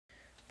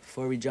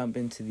Before we jump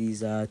into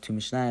these two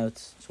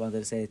Mishnayot, just wanted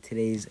to say that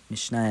today's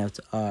Mishnayot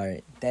are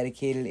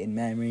dedicated in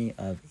memory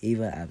of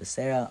Eva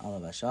Avasera,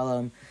 Alav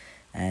Shalom,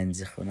 and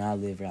Zichrona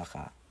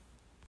Livracha.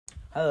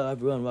 Hello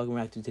everyone, welcome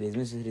back to today's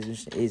Mishnah. Today's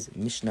Mishnah is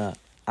Mishnah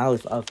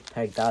Aleph of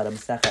Perek Daled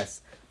Mesechus.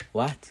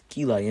 What?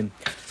 Kilayim.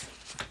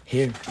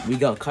 Here we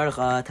go.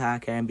 Karcha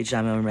Taker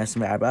Bichamim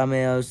Resim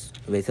Arbameos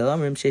Veitel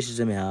Amrim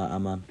Sheshizemeh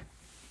Amam.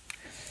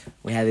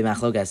 We have a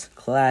Machlokas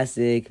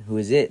classic. Who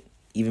is it?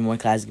 Even more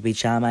classic, Beit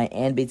Shammai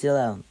and Beit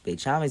Hillel. Beit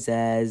Shammai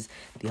says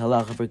the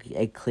halacha for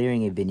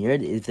clearing a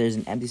vineyard, if there's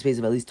an empty space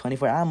of at least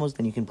 24 amos,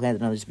 then you can plant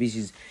another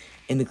species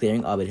in the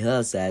clearing. Beit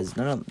Hillel says,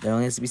 no, there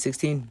only has to be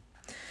 16.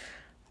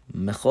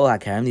 Mechol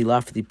HaKaram, the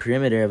law for the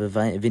perimeter of a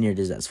vineyard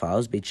is as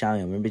follows. Beit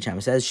Shammai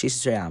says,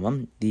 Shishisrei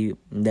Amam,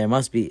 there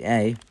must be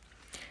a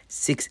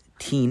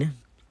 16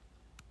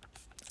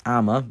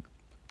 amma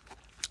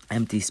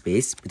empty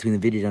space between the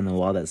vineyard and the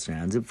wall that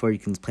surrounds it before you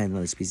can plant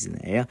another species in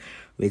the area.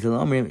 An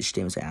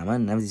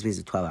empty space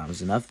of 12 amos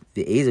is enough.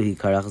 The A's of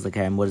Hikarach is the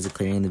Karim. What is it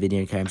clearing in the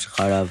vineyard? Karim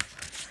Shecharav.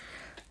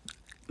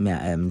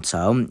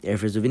 So,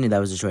 if there's a vineyard that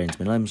was destroyed in its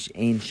middle,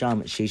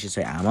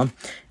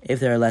 if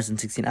there are less than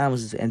 16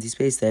 amos, it's an empty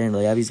space there.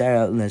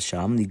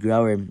 The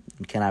grower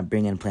cannot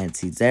bring and plant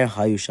seeds there.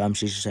 But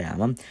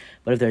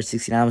if there are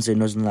 16 amos, there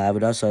knows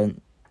so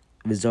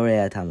we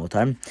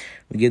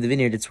give the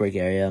vineyard its work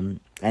area,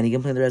 and he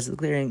can plant the rest of the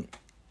clearing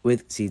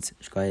with seeds.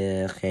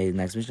 Okay,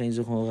 next Mishnah is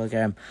what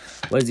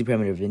is the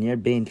perimeter of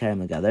vineyard? Bein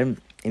karim together.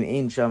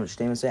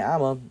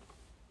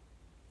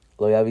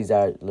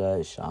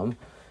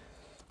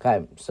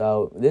 Okay,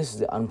 so this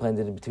is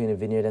unplanted between a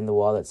vineyard and the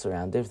wall that's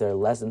surrounded. If there are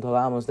less than 12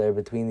 amos there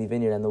between the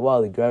vineyard and the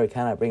wall, the grower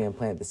cannot bring and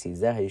plant the seeds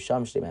there.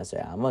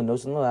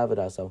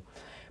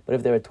 But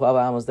if there are 12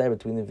 amos there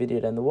between the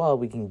vineyard and the wall,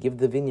 we can give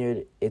the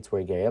vineyard its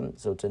work area.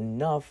 So it's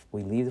enough.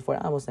 We leave the 4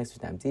 amos next to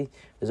it empty.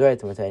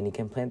 And he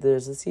can plant the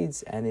rest of the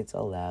seeds, and it's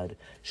allowed.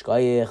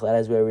 That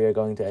is where we are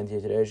going to end here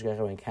today.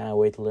 We cannot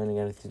wait to learn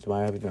again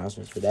tomorrow. Have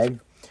announcements for today.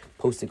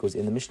 Post-it goes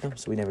in the Mishnah,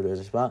 so we never lose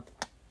our spot.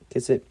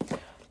 Kiss it.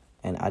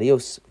 And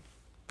adios.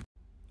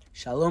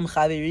 Shalom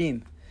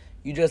Chavirim.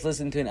 You just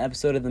listened to an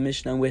episode of the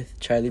Mishnah with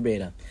Charlie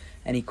Breda.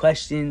 Any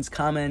questions,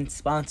 comments,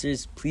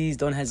 sponsors, please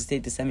don't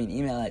hesitate to send me an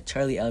email at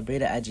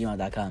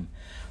charlielbreda@gmail.com.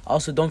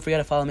 Also, don't forget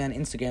to follow me on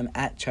Instagram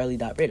at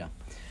charlie.breda.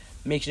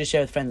 Make sure to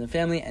share with friends and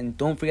family, and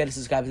don't forget to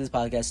subscribe to this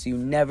podcast so you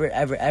never,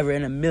 ever, ever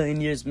in a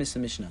million years miss a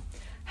Mishnah.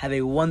 Have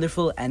a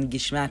wonderful and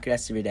gishmak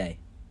rest of your day.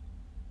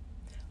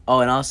 Oh,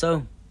 and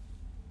also,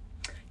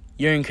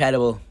 you're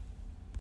incredible.